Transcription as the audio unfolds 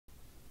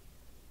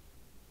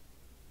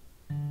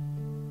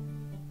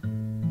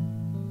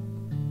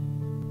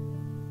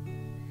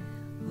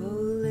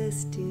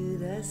list to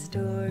the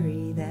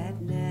story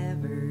that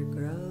never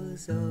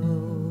grows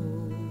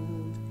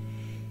old.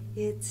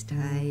 Its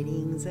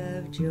tidings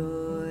of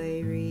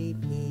joy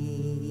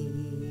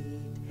repeat.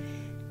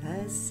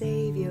 The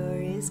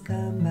Savior is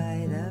come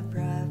by the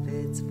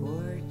prophets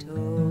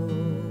foretold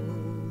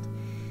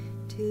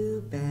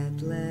to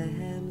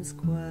Bethlehem's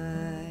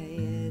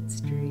quiet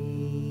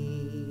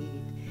street.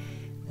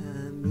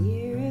 The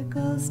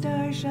miracle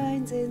star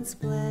shines in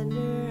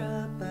splendor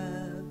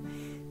above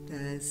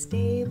the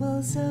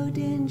stable so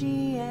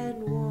dingy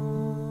and worn,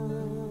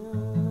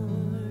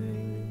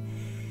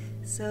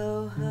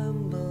 so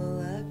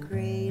humble a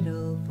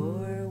cradle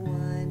for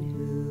one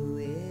who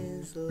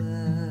is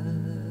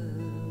love.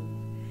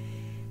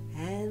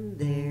 And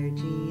there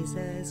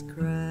Jesus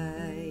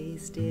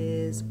Christ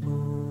is born.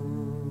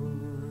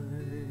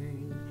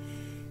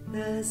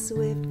 The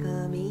swift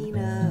coming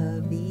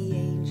of the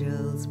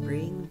angels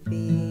bring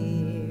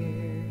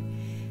fear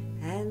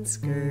and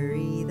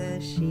scurry the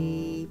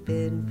sheep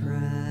in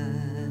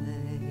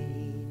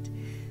fright,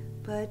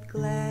 but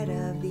glad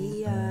of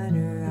the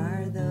honor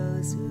are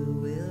those who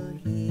will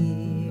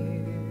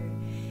hear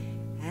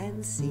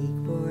and seek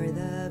for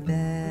the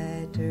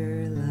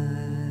better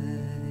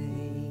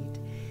light.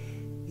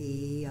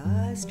 The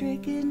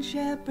awe-stricken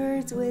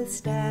shepherds with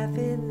staff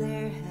in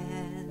their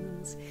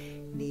hands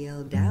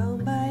kneel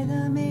down by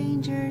the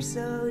manger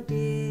so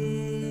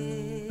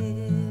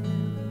dim,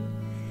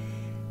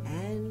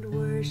 and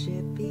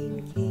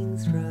worshiping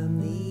kings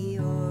from the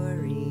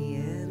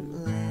Orient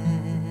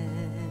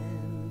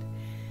land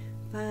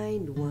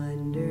find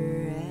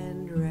wonder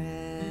and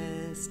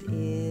rest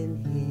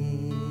in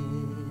Him.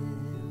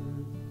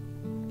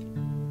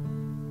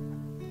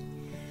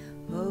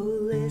 Oh,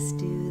 list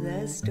to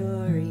the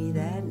story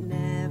that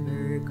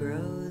never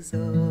grows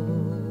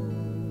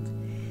old.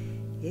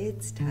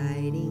 Its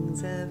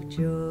tidings of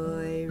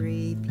joy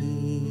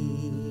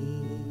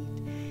repeat.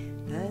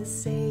 The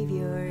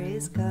Savior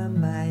is come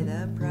by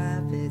the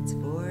prophets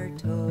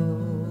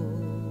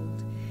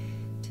foretold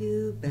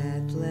to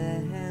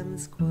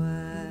Bethlehem's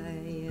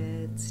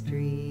quiet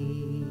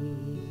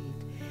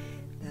street.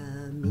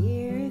 The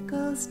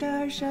miracle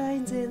star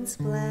shines in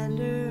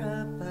splendor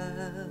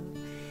above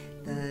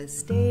the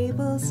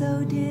stable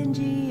so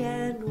dingy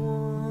and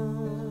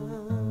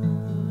worn,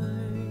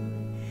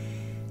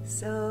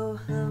 so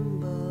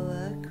humble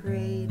a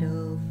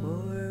cradle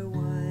for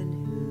one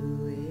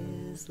who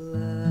is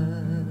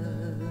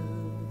love.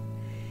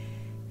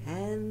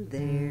 And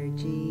there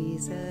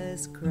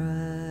Jesus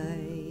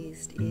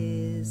Christ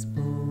is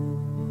born.